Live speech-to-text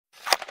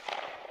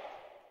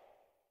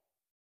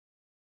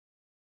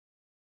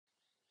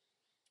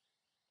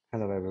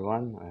Hello,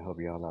 everyone. I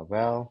hope you all are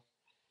well.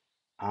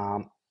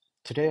 Um,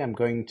 Today, I'm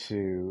going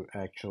to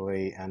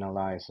actually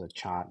analyze a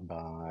chart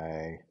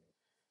by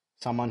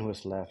someone who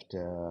has left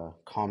a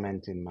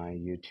comment in my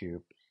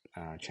YouTube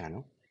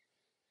channel,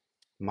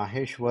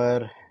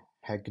 Maheshwar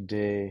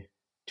Hegde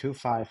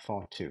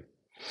 2542.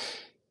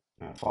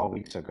 4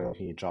 weeks ago,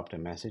 he dropped a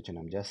message, and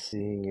I'm just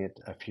seeing it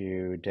a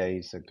few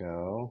days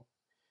ago.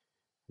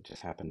 I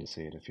just happened to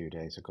see it a few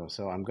days ago.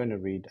 So I'm going to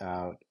read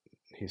out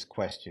his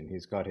question.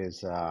 He's got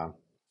his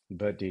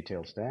birth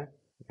details there,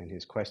 and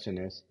his question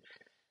is,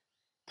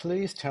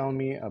 please tell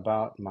me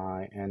about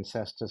my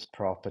ancestor's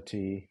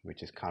property,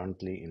 which is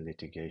currently in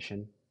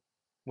litigation.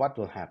 What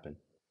will happen?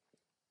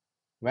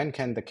 When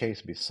can the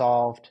case be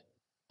solved?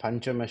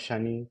 Panchama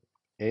Shani,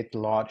 8th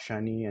Lord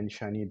Shani and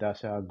Shani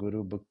Dasha,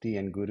 Guru Bhukti,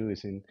 and Guru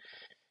is in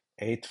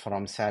 8th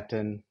from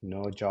Saturn,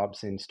 no job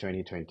since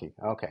 2020.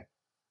 Okay,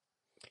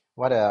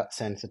 what a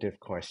sensitive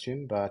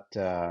question, but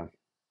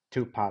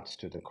two parts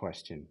to the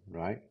question,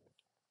 right?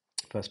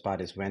 First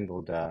part is when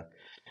will the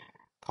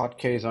court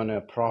case on a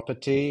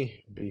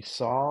property be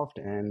solved,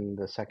 and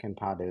the second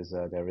part is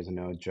there is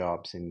no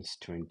job since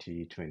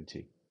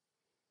 2020.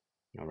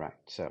 All right,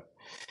 so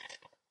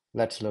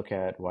let's look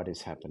at what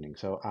is happening.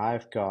 So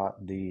I've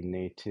got the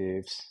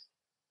natives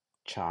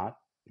chart,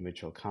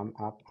 which will come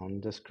up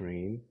on the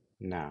screen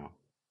now.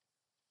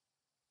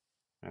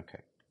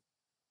 Okay,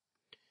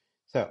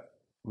 so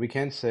we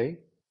can say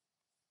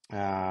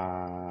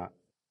uh,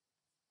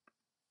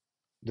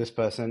 this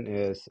person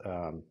is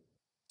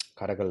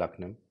Karaga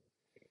Laknam.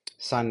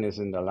 Sun is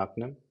in the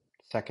Laknam.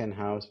 Second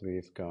house,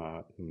 we've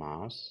got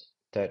Mars.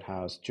 Third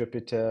house,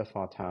 Jupiter.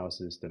 Fourth house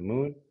is the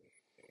Moon.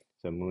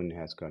 The Moon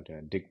has got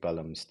a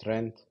Dikbalam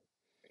strength.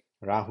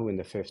 Rahu in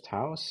the fifth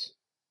house.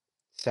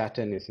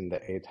 Saturn is in the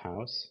eighth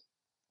house.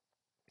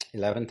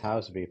 11th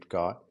house, we've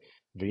got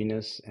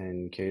Venus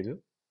and Ketu.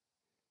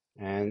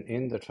 And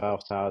in the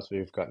 12th house,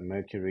 we've got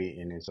Mercury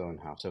in its own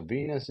house. So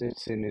Venus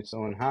is in its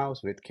own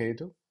house with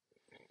Ketu,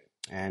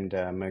 and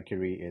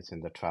Mercury is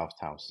in the 12th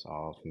house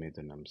of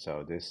Midunam.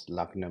 So this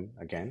Lagnam,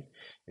 again,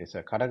 is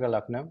a Kadaga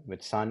Lagnam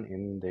with Sun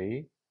in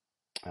the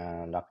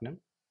Lagnam,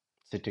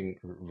 sitting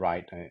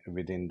right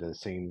within the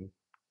same,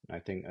 I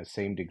think, a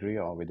same degree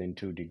or within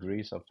 2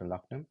 degrees of the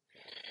Lagnam.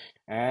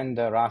 And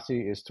the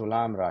Rasi is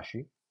Tulam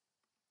Rashi,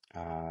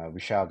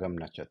 Vishagam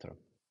Natchatram.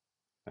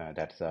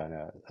 That's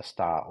a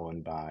star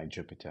owned by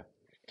Jupiter.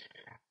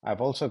 I've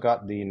also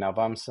got the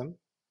Navamsam,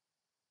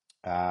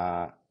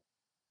 uh,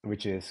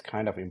 which is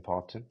kind of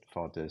important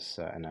for this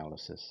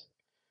analysis.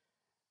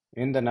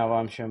 In the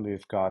Navamsham,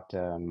 we've got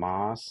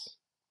Mars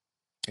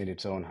in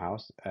its own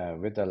house.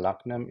 With the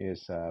Laknam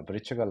is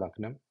Vrichaga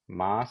Laknam,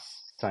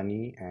 Mars,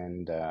 Sunny,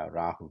 and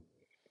Rahu.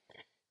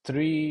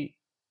 Three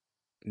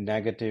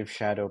negative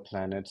shadow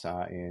planets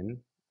are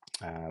in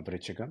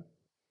Vrichaga.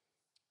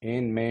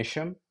 In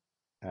Mesham,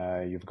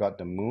 you've got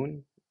the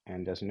Moon,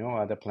 and there's no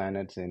other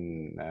planets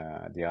in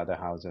the other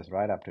houses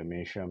right up to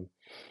Mesham.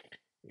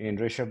 In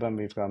Rishabham,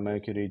 we've got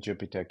Mercury,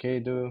 Jupiter,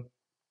 Ketu.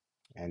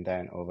 And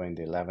then over in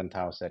the 11th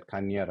house at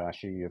Kanya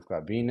Rashi, you've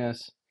got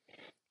Venus.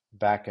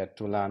 Back at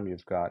Tulam,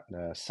 you've got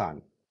the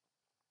Sun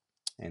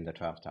in the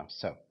 12th house.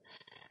 So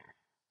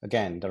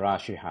again, the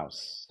Rashi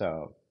house.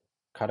 So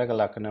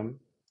Kadagalakanam,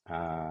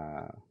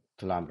 Tulam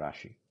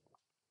Rashi.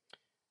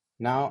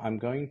 Now I'm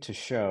going to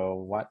show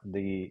what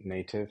the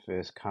native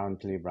is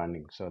currently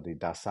running. So the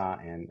Dasa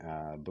and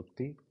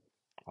Bhukti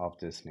of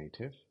this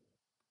native.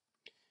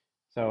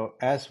 So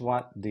as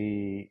what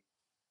the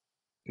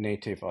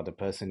native or the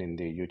person in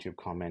the YouTube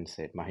comments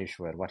said,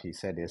 Maheshwar, what he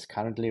said is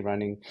currently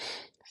running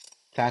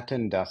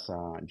Saturn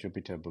Dasa,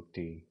 Jupiter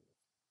Bhukti,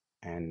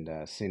 and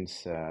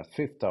since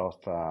 5th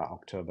of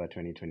October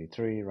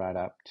 2023 right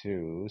up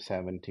to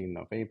 17th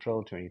of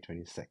April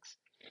 2026.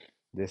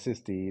 This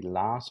is the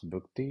last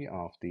bhukti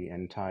of the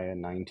entire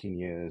 19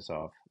 years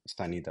of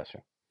Stani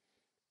Dasha.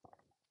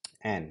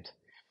 And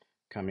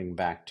coming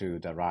back to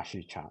the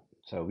Rashi chart,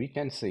 so we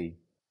can see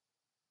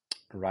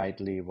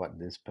rightly what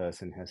this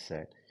person has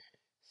said.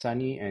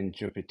 Sunny and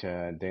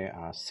Jupiter, they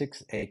are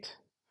 6-8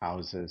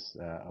 houses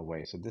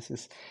away. So this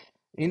is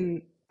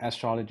in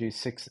astrology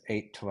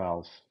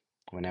 6-8-12.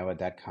 Whenever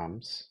that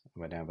comes,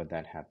 whenever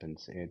that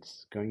happens,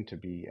 it's going to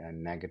be a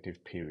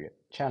negative period.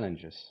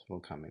 Challenges will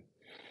come in.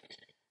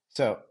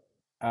 So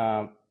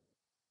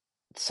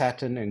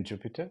Saturn and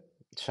Jupiter,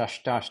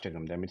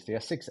 Shashtashtagam, that means they are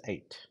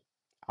 6-8.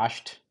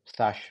 Asht,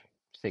 Sash,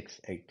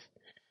 6-8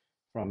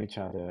 from each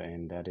other,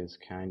 and that is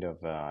kind of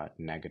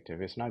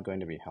negative. It's not going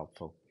to be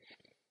helpful.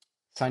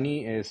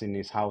 Sunny is in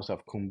his house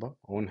of Kumbha,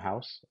 own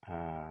house,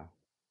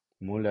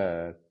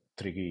 Mula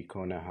Trigi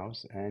Kona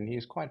house, and he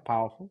is quite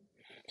powerful.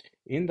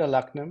 In the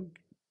Lucknow,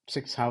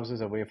 6 houses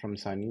away from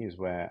Sunny is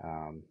where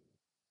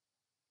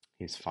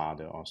his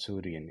father or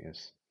Suryan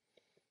is.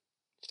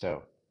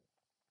 So,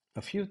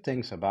 a few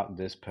things about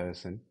this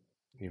person,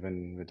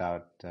 even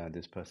without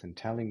this person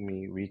telling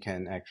me, we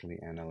can actually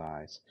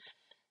analyze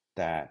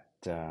that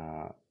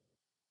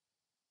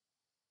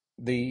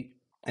the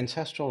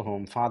ancestral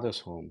home, father's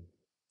home,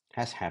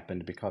 has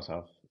happened because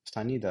of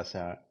Sunny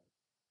Dasa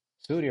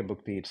Surya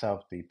Bhukti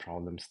itself, the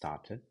problem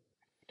started.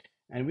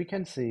 And we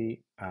can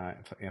see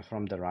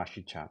from the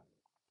Rashi chart,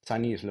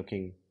 Sunny is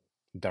looking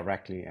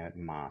directly at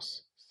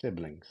Mars,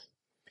 siblings.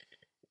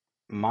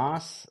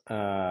 Mars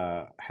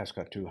has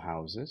got two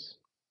houses,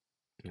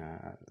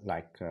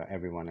 like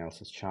everyone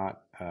else's chart,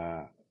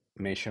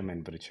 Mesham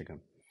and Vrichagam.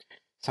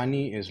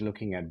 Sunny is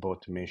looking at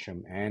both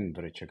Mesham and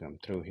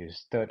Vrichagam through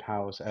his third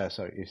house,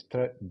 his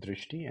third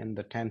drishti and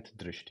the 10th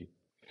drishti.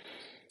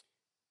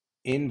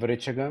 In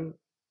Vrichagam,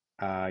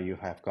 you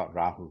have got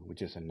Rahu,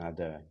 which is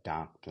another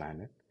dark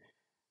planet.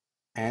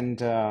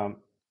 And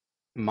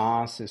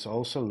Mars is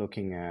also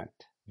looking at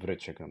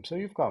Vrichagam. So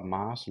you've got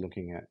Mars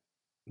looking at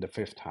the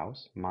fifth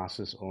house,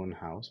 Mars's own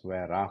house,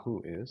 where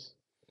Rahu is.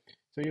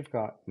 So you've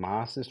got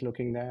Mars is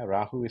looking there,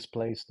 Rahu is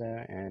placed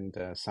there,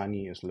 and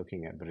Sunny is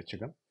looking at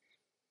Vrichagam.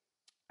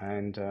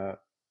 And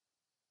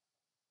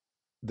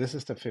this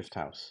is the fifth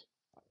house.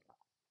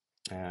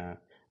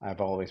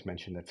 I've always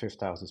mentioned that fifth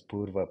house is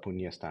Purva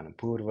Punya Sthanam.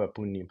 Purva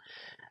Punyam,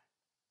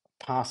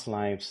 past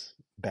lives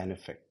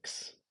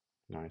benefits.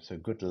 Right? So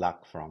good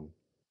luck from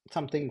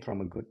something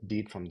from a good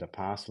deed from the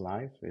past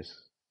life is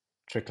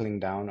trickling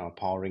down or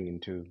pouring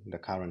into the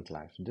current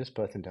life. This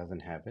person doesn't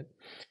have it.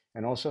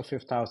 And also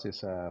fifth house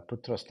is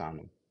Putra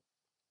Sthanam.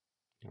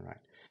 All right.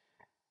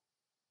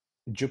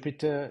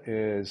 Jupiter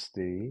is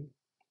the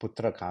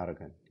Putra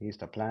Karagan. He's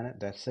the planet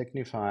that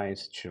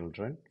signifies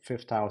children.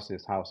 Fifth house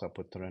is house of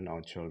Putran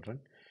or children.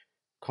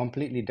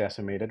 Completely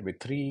decimated with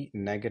three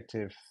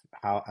negative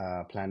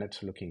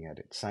planets looking at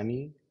it.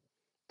 Sunny,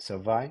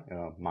 Survey,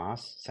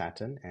 Mars,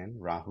 Saturn, and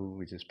Rahu,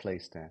 which is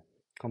placed there.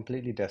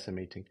 Completely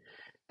decimating.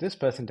 This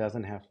person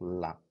doesn't have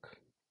luck.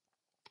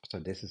 So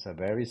this is a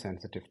very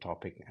sensitive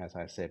topic, as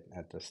I said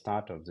at the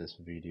start of this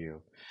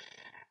video.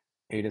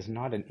 It is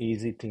not an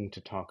easy thing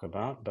to talk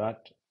about,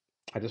 but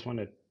I just want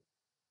to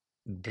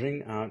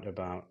bring out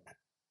about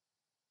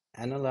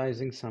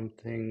analyzing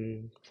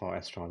something for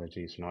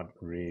astrology is not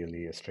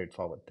really a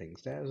straightforward thing.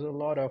 There's a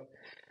lot of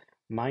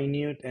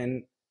minute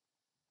and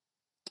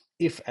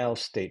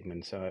if-else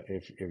statements.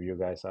 If you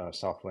guys are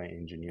software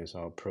engineers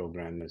or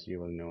programmers, you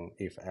will know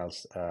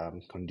if-else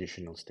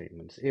conditional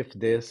statements. If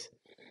this,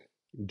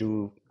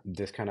 do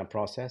this kind of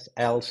process,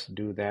 else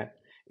do that.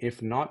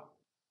 If not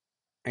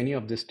any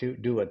of this, to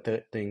do a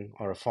third thing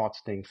or a fourth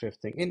thing, fifth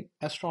thing. In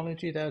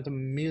astrology, there's a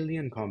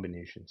million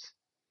combinations.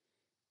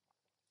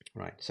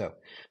 Right, so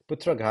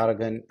Putra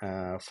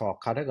Gharagan for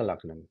Kadaka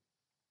Lagnam,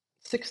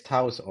 sixth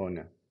house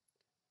owner,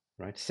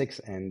 right? Sixth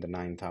and the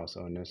ninth house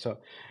owner. So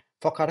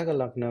for Kadaka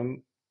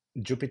Lagnam,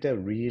 Jupiter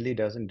really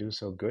doesn't do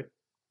so good.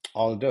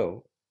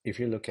 Although, if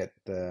you look at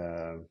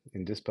the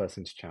in this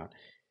person's chart,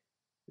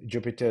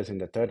 Jupiter is in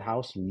the third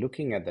house,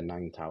 looking at the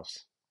ninth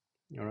house.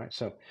 All right,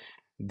 so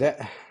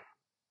there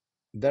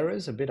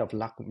is a bit of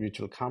luck which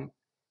will come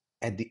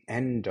at the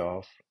end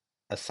of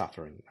a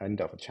suffering,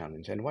 end of a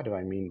challenge. And what do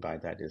I mean by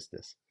that is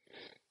this.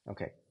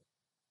 Okay,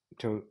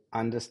 to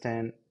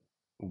understand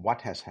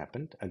what has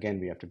happened, again,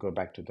 we have to go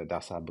back to the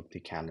Dasa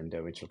Bhukti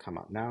calendar, which will come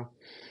up now.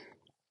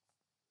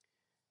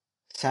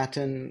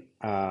 Saturn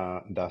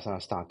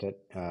Dasa started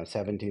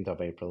 17th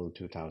of April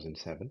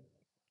 2007,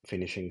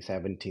 finishing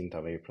 17th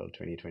of April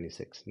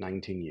 2026,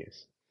 19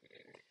 years.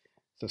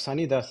 So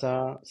Sani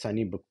Dasa,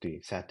 Sani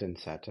Bhukti, Saturn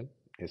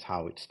is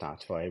how it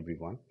starts for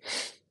everyone.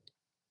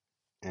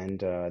 And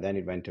then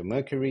it went to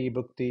Mercury,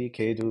 Bhukti,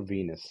 Ketu,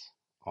 Venus.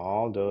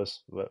 All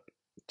those were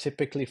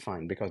typically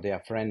fine because they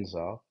are friends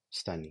of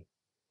Sani.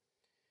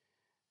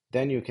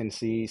 Then you can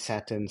see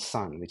Saturn's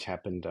Sun, which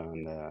happened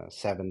on the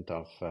 7th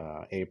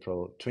of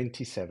April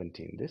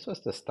 2017. This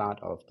was the start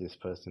of this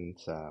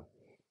person's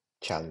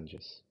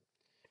challenges.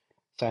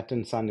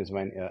 Saturn's Sun is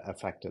when it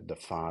affected the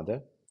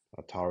father,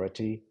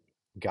 authority,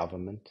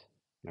 government.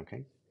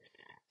 Okay.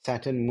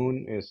 Saturn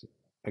Moon is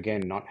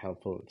again not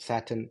helpful.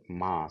 Saturn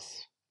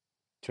Mars,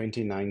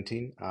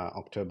 2019,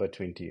 October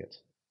 20th.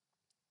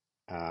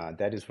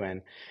 That is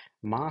when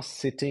Mars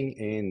sitting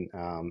in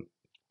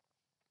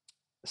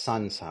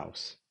Sun's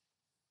house,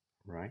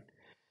 right?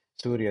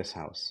 Surya's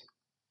house,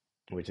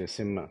 which is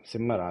Simha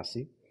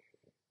Rasi.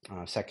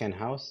 Second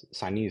house,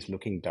 Sunny is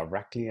looking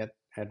directly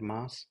at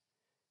Mars,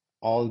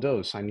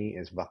 although Sunny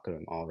is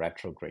Vakram or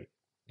retrograde,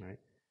 right?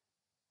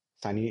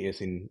 Sunny is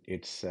in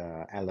its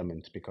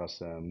element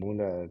because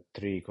Mula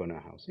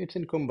Trikona house. It's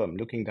in Kumbham,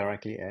 looking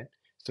directly at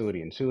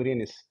Suryan.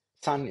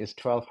 Sun is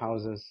 12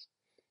 houses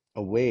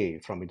away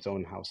from its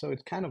own house, so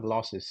it kind of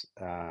lost its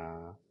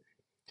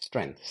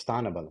strength.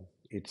 Sthanabala,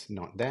 it's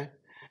not there.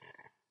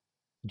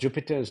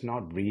 Jupiter is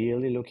not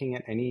really looking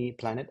at any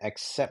planet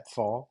except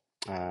for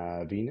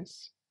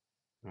Venus,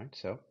 right?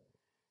 So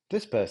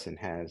this person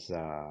has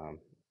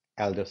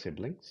elder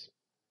siblings.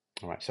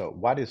 All right. So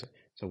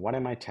what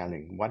am I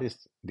telling? What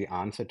is the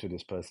answer to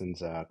this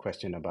person's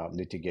question about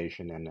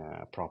litigation and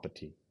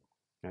property,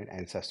 right?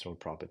 Ancestral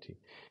property.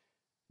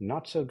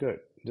 Not so good.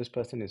 This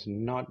person is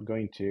not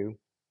going to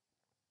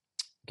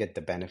get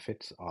the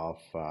benefits of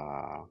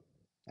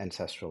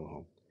ancestral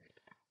home.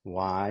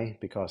 Why?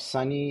 Because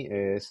Sunny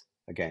is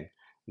again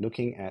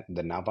looking at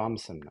the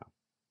Navamsam now.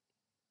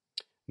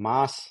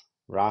 Mars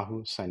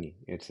Rahu, Sunny.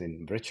 It's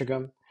in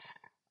Vrichagam.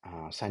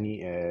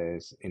 Sunny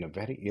is in a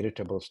very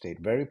irritable state,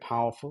 very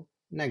powerful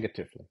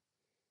negatively.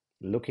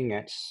 Looking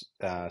at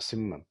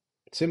Simmam.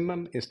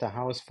 Simmam is the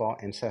house for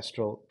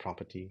ancestral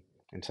property,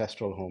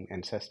 ancestral home,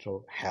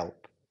 ancestral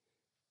help.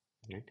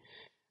 Right?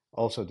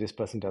 Also, this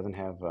person doesn't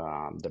have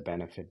the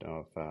benefit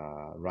of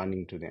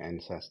running to the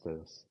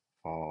ancestors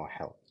for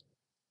help.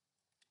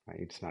 Right?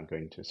 It's not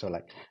going to. So,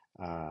 like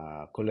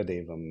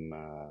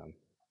Kuladevam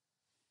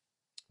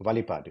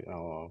Valipadu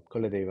or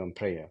Kuladevam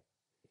prayer.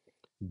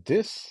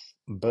 This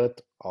birth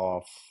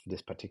of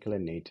this particular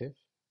native,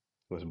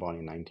 who was born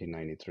in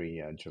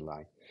 1993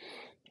 July,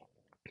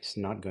 is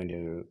not going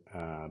to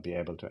be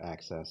able to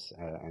access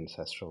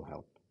ancestral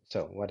help.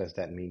 So, what does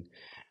that mean?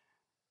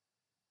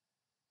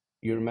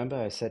 You remember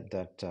I said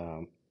that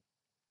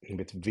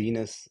with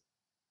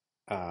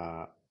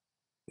uh,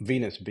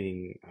 Venus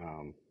being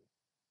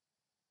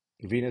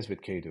Venus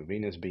with Ketu,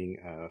 Venus being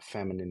a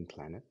feminine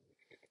planet,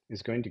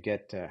 is going to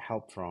get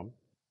help from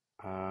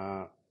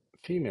uh,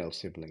 female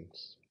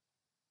siblings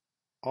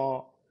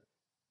or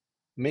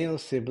male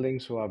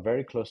siblings who are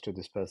very close to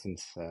this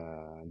person's,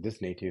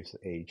 this native's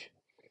age,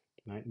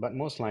 right? But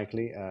most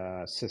likely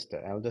sister,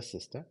 elder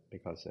sister,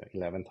 because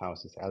 11th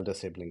house is elder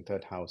sibling,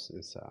 third house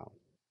is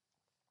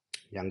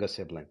younger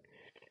sibling.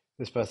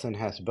 This person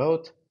has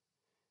both,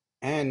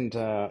 and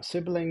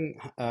sibling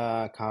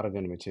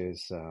Karagan, which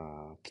is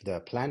the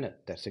planet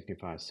that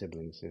signifies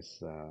siblings,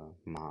 is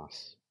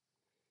Mars,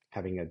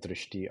 having a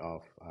drishti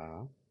of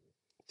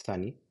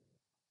Sunny,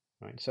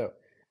 right? So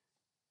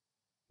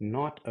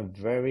not a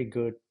very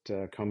good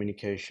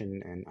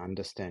communication and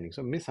understanding.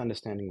 So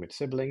misunderstanding with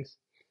siblings.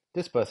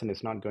 This person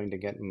is not going to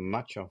get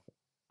much of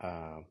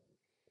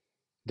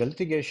the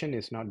litigation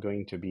is not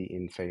going to be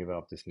in favor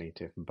of this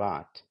native,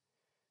 but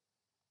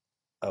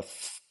a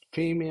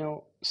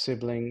female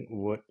sibling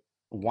would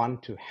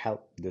want to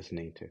help this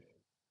native.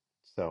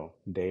 So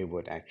they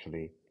would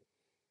actually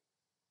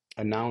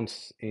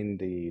announce in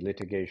the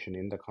litigation,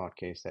 in the court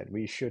case, that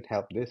we should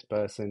help this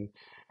person,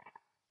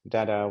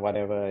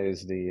 whatever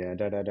is the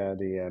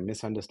the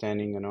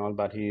misunderstanding and all,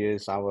 but he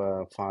is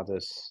our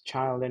father's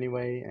child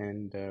anyway,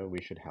 and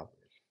we should help.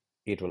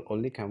 It will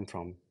only come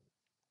from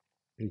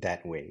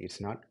that way.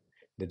 It's not,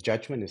 the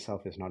judgment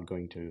itself is not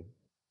going to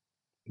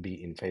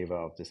be in favor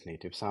of this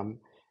native. Some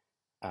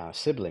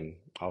sibling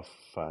of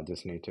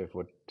this native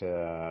would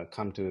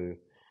come to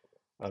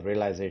a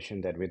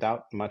realization that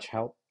without much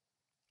help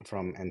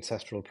from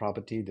ancestral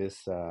property,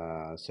 this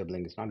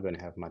sibling is not going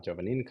to have much of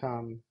an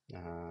income.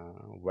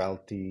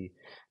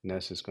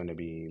 Wealthiness is going to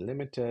be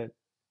limited.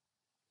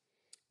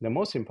 The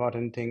most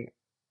important thing,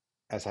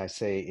 as I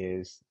say,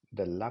 is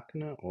the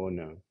Lagna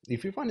owner.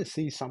 If you want to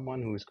see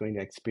someone who is going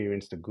to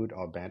experience the good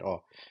or bad,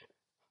 or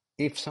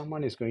if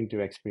someone is going to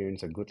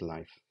experience a good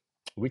life,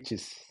 which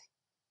is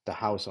the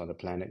house or the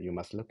planet you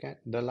must look at?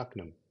 The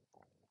Lagnam.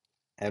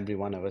 Every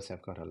one of us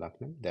have got a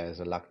Lagnam. There is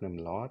a Lagnam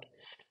Lord.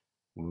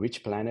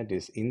 Which planet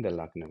is in the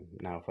Lagnam?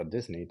 Now, for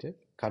this native,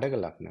 Kadaga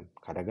Lagnam.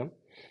 Kadagam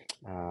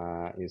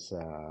is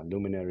a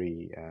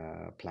luminary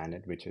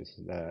planet, which is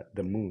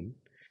the moon.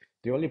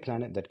 The only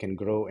planet that can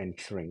grow and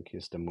shrink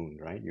is the moon,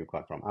 right? You've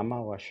got from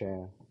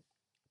Amavasya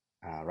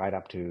right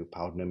up to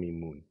Paurnami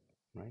moon,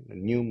 right? The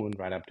new moon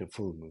right up to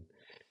full moon.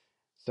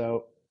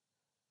 So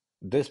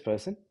this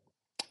person,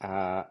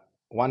 uh,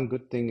 one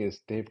good thing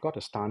is they've got a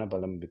sthana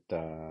balam with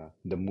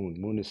the moon.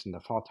 Moon is in the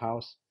fourth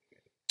house.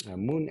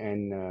 Moon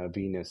and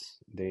Venus,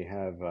 they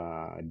have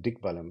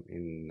Digbalam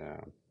in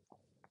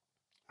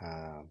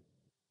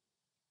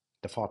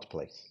the fourth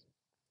place,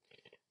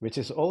 which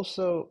is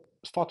also,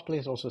 fourth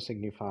place also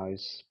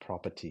signifies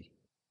property,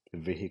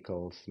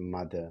 vehicles,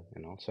 mother,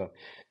 and also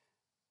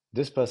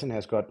this person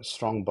has got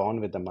strong bond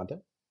with the mother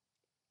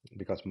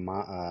because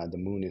the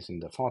moon is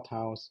in the fourth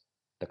house.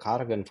 The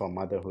Karagan for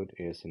motherhood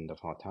is in the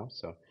fourth house.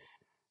 So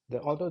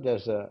although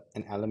there's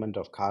an element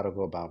of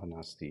Karago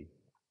Bhavanasti,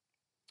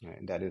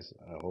 right, that is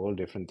a whole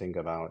different thing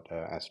about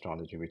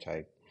astrology, which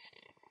I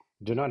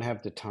do not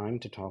have the time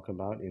to talk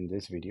about in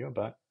this video,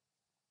 but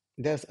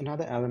there's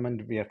another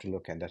element we have to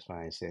look at. That's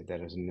why I said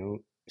there is no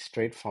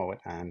straightforward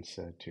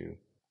answer to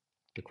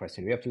the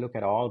question. We have to look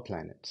at all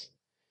planets.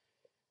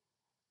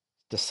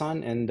 The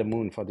sun and the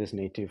moon for this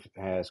native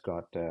has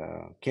got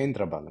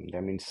Kendra Balam.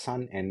 That means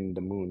sun and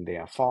the moon, they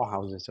are 4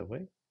 houses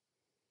away.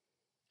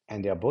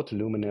 And they are both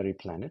luminary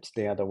planets.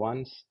 They are the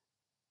ones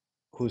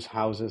whose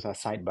houses are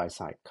side by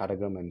side.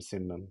 Kadagam and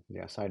Simmam, they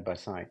are side by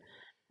side.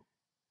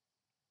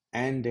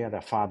 And they are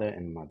the father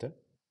and mother.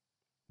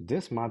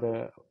 This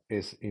mother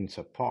is in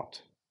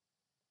support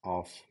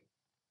of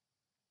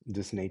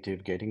this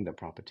native getting the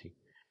property.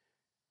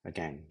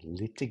 Again,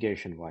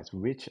 litigation wise,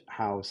 which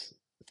house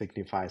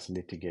signifies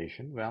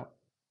litigation? Well,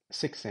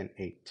 6 and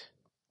 8.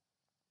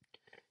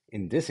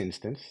 In this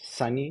instance,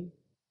 Sunny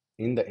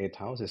in the 8th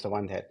house is the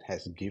one that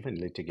has given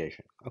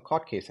litigation. A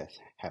court case has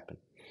happened.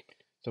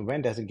 So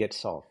when does it get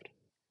solved?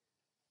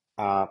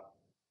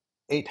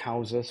 8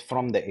 houses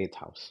from the 8th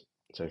house.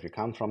 So if you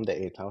come from the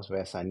 8th house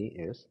where Sunny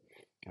is,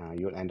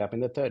 you'll end up in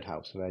the 3rd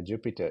house where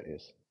Jupiter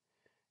is.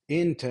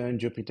 In turn,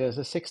 Jupiter is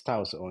a sixth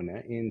house owner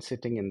in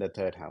sitting in the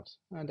third house.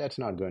 And that's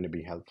not going to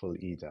be helpful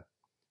either.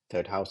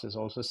 Third house is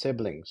also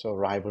siblings, so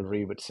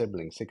rivalry with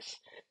siblings.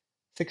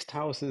 Sixth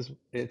house is,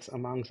 it's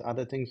amongst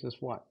other things, is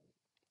what?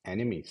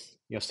 Enemies.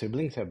 Your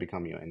siblings have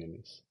become your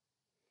enemies.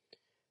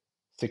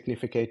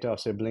 Significator of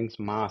siblings,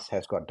 Mars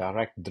has got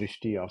direct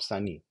drishti of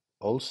Sunny,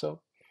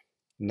 also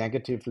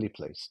negatively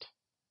placed.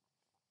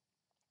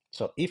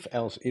 So if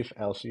else,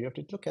 you have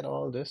to look at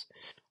all this.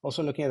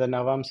 Also looking at the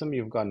Navamsam,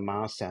 you've got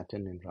Mars,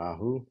 Saturn, and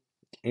Rahu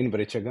in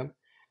Vrichagam,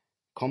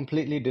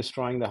 completely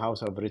destroying the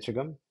house of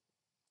Vrichagam.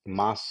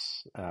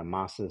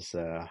 Mars's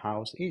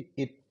house,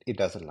 it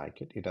doesn't like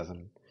it.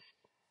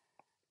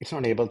 It's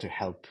not able to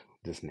help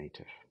this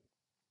native.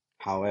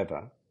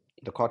 However,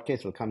 the court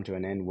case will come to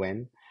an end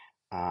when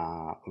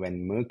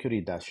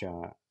Mercury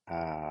Dasha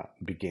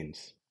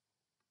begins,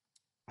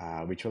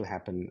 which will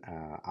happen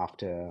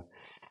after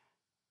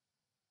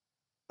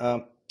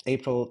um,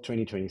 April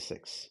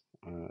 2026,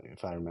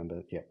 if I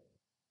remember. Yeah,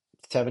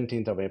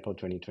 17th of April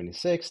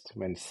 2026,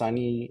 when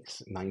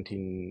Sunny's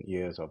 19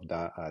 years of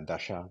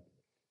Dasha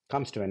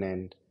comes to an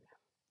end,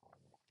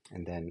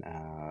 and then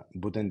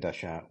Buddhan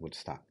Dasha would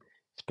start.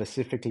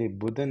 Specifically,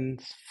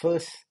 Buddhan's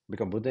first,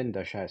 because Buddhan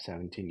Dasha is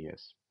 17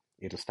 years.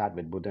 It'll start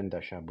with Buddhan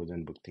Dasha,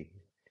 Buddhan Bhukti,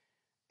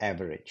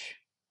 average.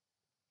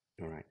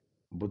 All right.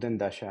 Buddhan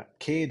Dasha,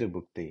 Kedu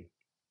Bhukti,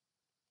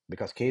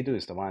 because Kedu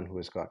is the one who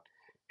has got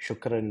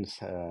Shukran's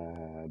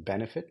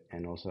benefit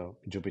and also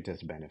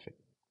Jupiter's benefit.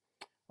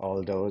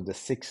 Although the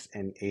 6th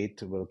and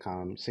 8th will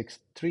come 6,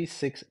 3,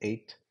 6,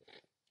 8,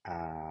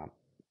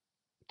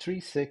 3,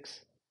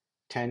 6,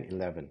 10,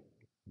 11.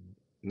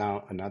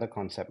 Now, another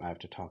concept I have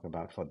to talk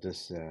about for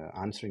this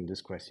answering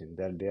this question,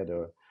 they're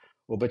the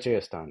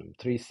Ubachaya Sthanam,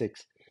 3,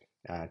 6,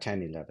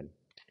 10, 11.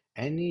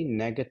 Any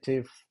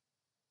negative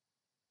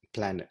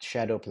planets,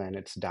 shadow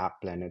planets,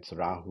 dark planets,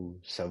 Rahu,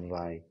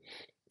 Savvai,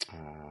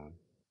 uh,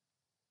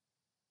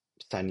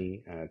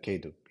 Sunny,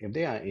 Ketu, if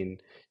they are in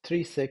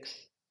 3,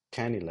 6,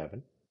 10,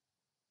 11,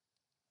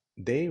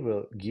 they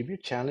will give you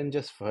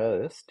challenges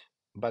first,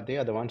 but they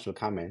are the ones who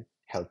come and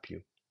help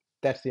you.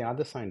 That's the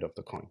other side of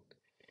the coin.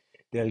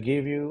 They'll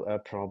give you a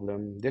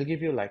problem. They'll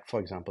give you, like, for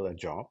example, a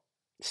job,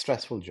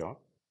 stressful job.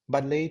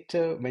 But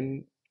later,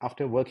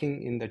 after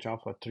working in the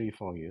job for 3,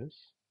 4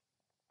 years,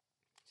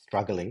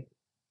 struggling,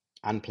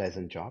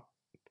 unpleasant job,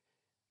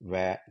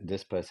 where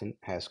this person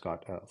has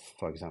got,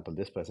 for example,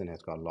 this person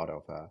has got a lot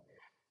of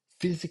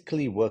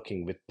physically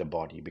working with the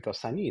body because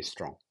Sunny is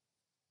strong,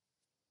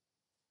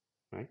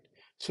 right?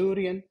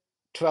 Suryan,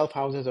 12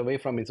 houses away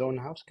from his own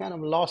house, kind of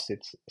lost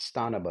its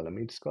sthana balam.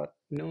 It's got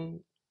no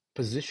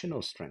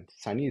positional strength.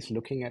 Sunny is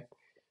looking at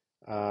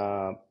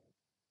uh,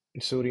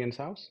 Suryan's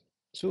house.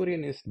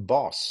 Suryan is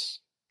boss,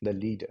 the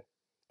leader.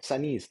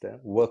 Sunny is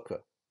the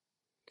worker.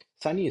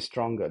 Sunny is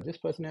stronger. This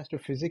person has to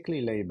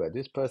physically labor.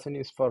 This person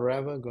is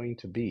forever going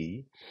to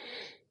be,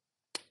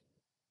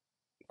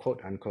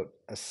 quote unquote,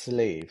 a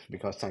slave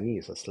because Sunny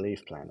is a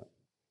slave planet.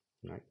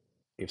 Right?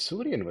 If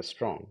Suryan was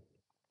strong,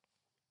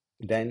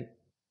 then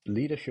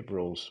leadership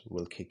roles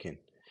will kick in.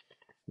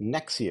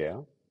 Next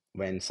year,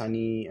 when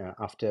Sunny,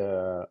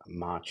 after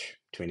March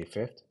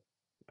 25th,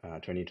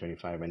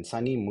 2025, when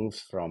Sunny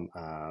moves from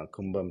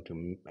Kumbham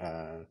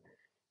to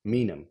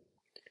Meenam,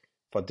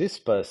 for this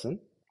person,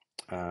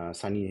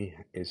 Sunny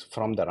is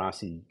from the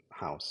Rasi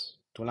house,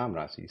 Tulam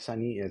Rasi.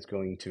 Sunny is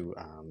going to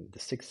the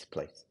sixth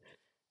place,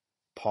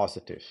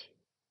 positive.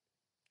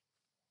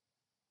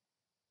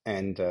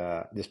 And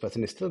this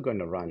person is still going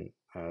to run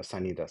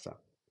Sunny Dasa.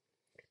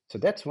 So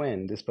that's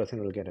when this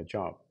person will get a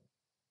job,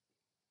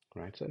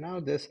 right? So now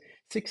this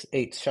 6,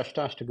 8,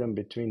 Shashtashtakam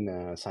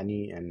between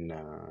Sunny and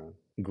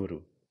Guru,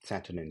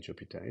 Saturn and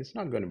Jupiter, is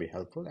not going to be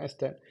helpful, as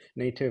that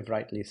native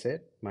rightly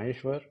said,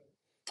 Maheshwar,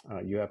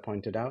 you have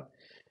pointed out.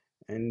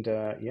 And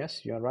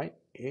yes, you're right.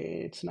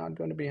 It's not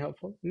going to be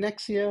helpful.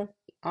 Next year,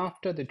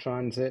 after the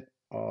transit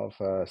of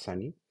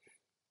Sunny,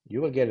 you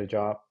will get a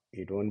job.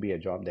 It won't be a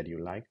job that you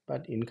like,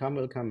 but income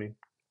will come in.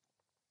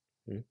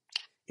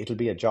 It'll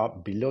be a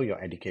job below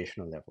your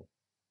educational level.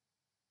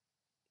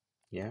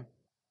 Yeah,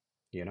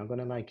 you're not going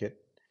to like it.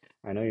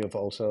 I know you've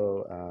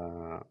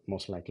also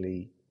most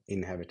likely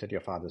inherited your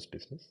father's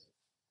business,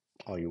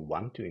 or you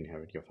want to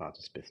inherit your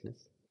father's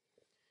business.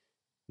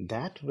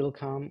 That will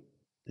come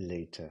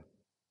later.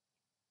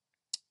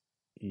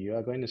 You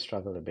are going to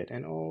struggle a bit.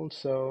 And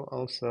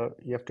also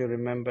you have to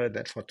remember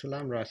that for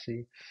Tulam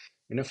Rasi,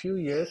 in a few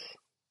years,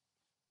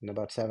 in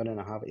about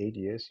 7.5, 8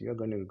 years, you're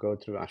going to go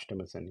through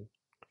Ashtama Sani.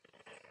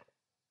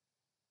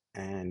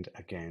 And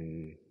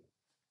again,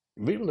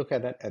 we will look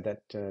at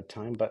that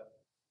time, but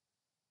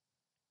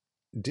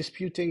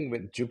disputing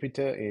with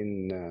Jupiter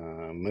in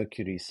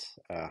Mercury's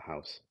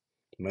house.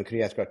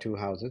 Mercury has got 2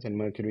 houses, and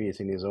Mercury is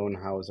in his own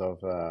house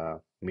of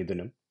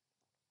Midunam,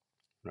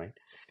 right?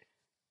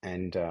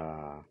 And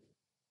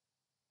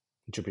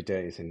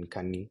Jupiter is in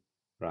Kanni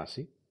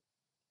Rasi,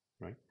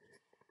 right?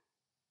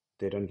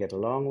 They don't get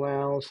along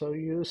well, so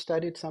you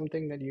studied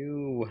something that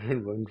you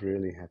weren't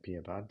really happy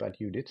about, but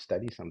you did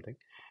study something.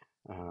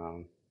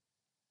 Um,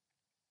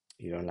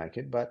 you don't like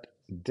it. But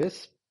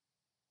this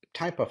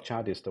type of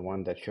chart is the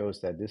one that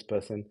shows that this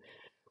person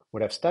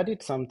would have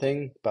studied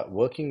something, but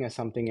working as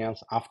something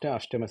else. After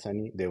Ashtama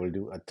Sani, they will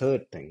do a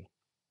third thing.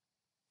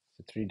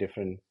 So three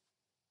different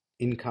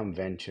income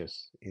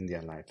ventures in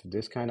their life.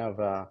 This kind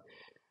of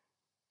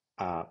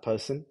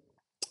person,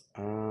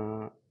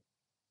 uh,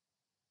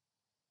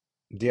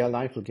 their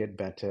life will get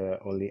better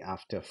only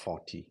after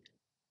 40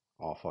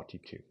 or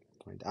 42.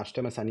 Right?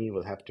 Ashtama Sani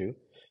will have to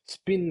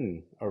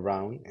spin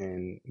around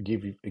and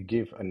give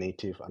a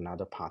native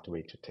another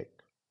pathway to take.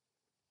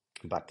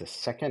 But the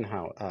second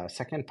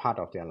part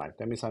of their life,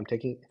 that means I'm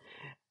taking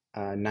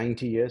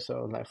 90 years,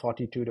 so like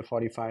 42 to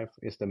 45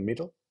 is the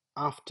middle.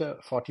 After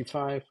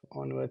 45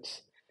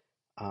 onwards,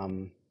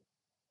 um,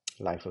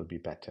 life will be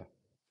better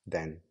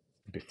than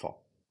before,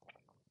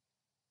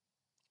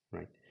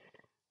 right?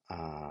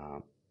 Uh,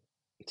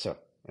 so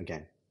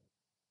again,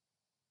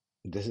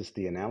 this is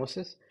the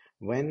analysis.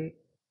 When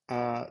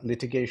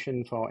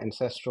litigation for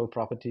ancestral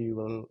property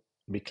will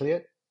be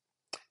cleared,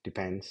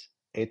 depends.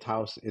 Eighth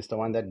house is the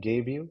one that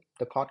gave you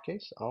the court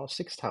case, or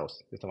sixth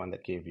house is the one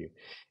that gave you.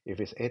 If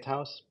it's eighth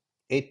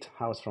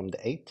house from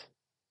the eighth,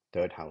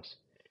 third house.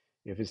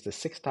 If it's the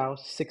sixth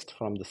house, sixth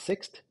from the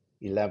sixth,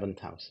 11th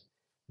house.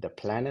 The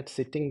planet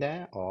sitting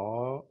there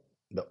or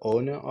the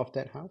owner of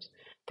that house,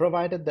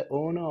 provided the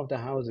owner of the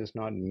house is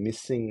not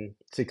missing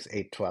 6,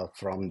 8, 12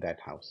 from that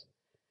house.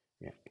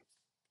 Yeah.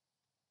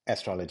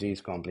 Astrology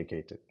is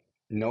complicated.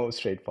 No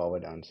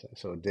straightforward answer.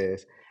 So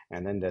this,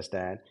 and then there's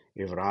that.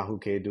 If Rahu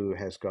Ketu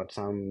has got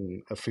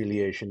some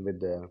affiliation with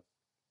the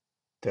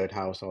third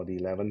house or the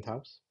 11th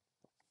house,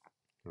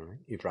 all right.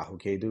 If Rahu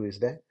Ketu is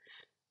there,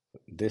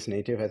 this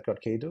native has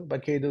got Ketu,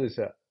 but Ketu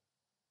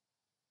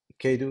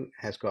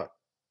has got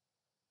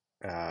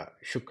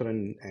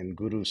Shukran and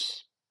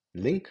Guru's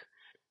link.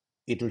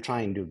 It will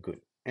try and do good,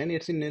 and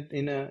it's in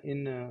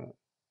a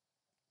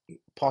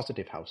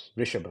positive house,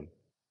 Rishabham,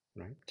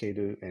 right?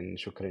 Ketu and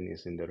Shukran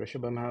is in the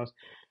Rishabham house.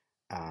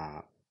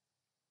 Uh,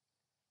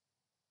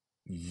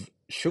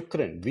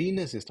 Shukran,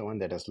 Venus is the one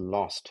that has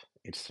lost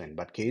its strength,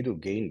 but Ketu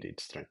gained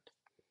its strength.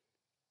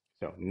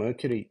 So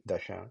Mercury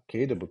Dasha,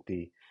 Ketu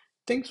Bhukti,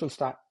 things will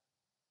start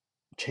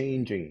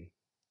changing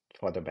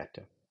for the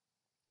better.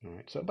 All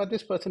right. So, but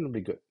this person will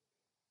be good.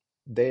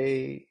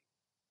 They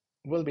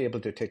will be able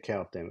to take care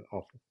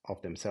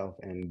of themselves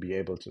and be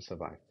able to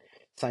survive.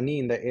 Sunny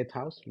in the eighth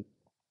house,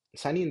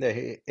 Sunny in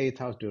the eighth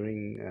house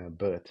during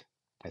birth,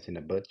 as in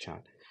a birth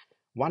chart.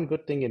 One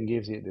good thing it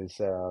gives it is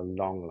a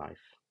long life,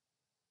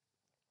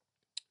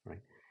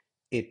 right?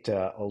 It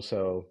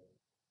also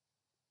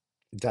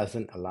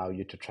doesn't allow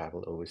you to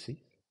travel overseas,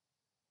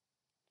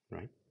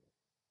 right?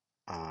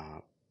 Uh,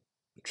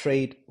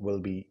 Trade will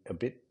be a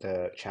bit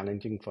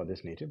challenging for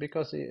this nature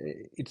because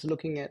it's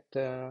looking at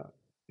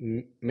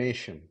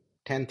Mesham,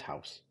 10th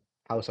house,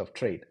 house of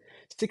trade.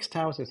 Sixth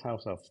house is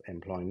house of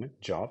employment,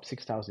 job.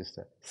 Sixth house is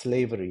the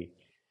slavery,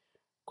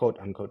 quote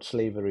unquote,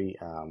 slavery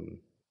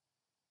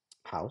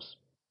house,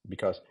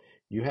 because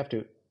you have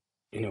to,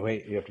 in a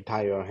way, you have to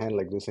tie your hand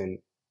like this and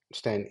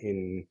stand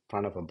in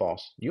front of a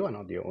boss. You are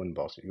not your own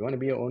boss. You want to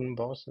be your own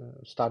boss,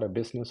 start a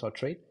business or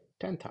trade,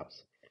 10th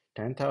house.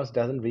 10th house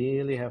doesn't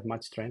really have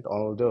much strength,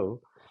 although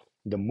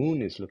the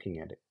moon is looking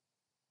at it,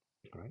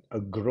 right? A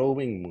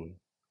growing moon,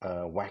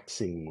 a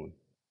waxing moon.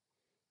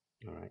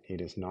 All right,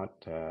 it is not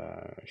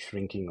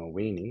shrinking or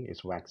waning,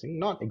 it's waxing.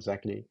 Not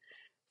exactly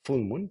full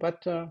moon,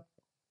 but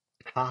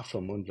half a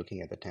moon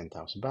looking at the 10th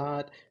house.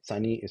 But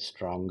Sunny is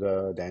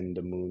stronger than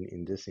the moon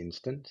in this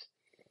instance.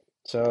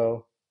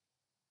 So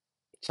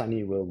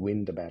Sunny will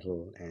win the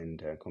battle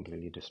and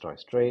completely destroy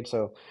trade.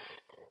 So,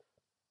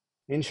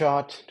 in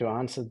short, to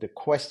answer the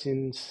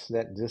questions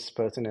that this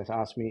person has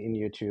asked me in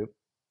YouTube,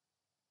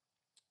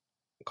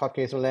 court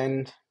case will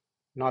end,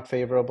 not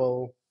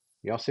favorable.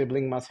 Your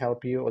sibling must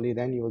help you, only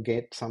then you will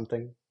get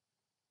something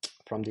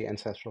from the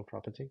ancestral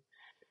property.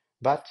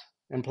 But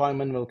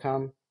employment will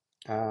come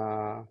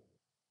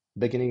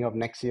beginning of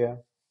next year.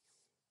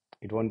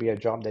 It won't be a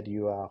job that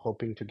you are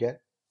hoping to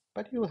get,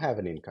 but you'll have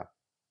an income.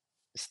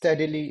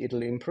 Steadily,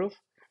 it'll improve.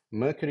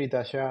 Mercury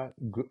Dasha,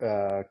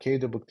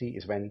 Ketu Bhukti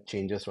is when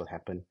changes will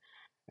happen.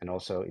 And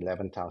also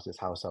 11th house is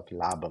house of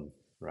Labam,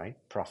 right?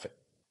 Profit.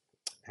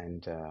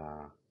 And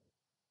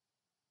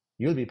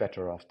you'll be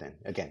better off then.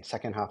 Again,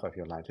 second half of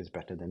your life is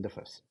better than the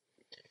first.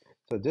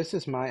 So this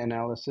is my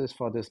analysis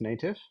for this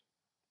native.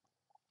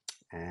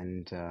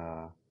 And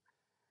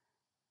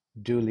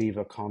do leave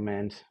a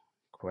comment,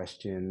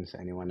 questions.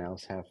 Anyone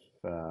else have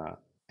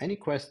any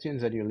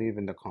questions that you leave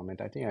in the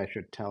comment? I think I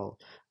should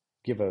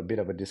give a bit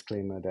of a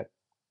disclaimer that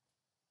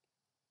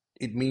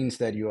it means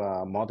that you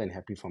are more than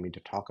happy for me to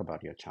talk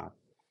about your chart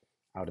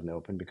out in the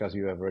open because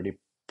you have already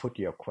put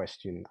your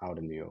question out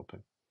in the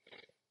open.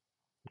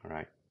 All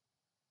right.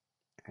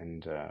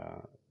 And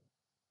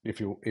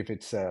if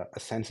it's a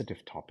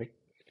sensitive topic,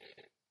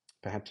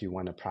 perhaps you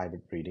want a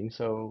private reading.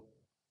 So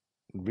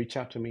reach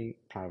out to me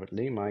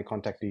privately. My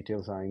contact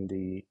details are in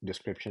the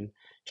description,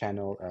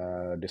 channel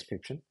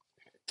description.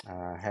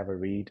 Have a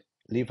read,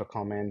 leave a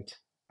comment,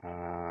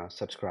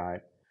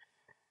 subscribe.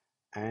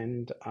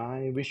 And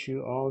I wish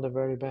you all the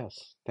very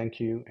best. Thank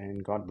you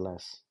and God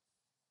bless.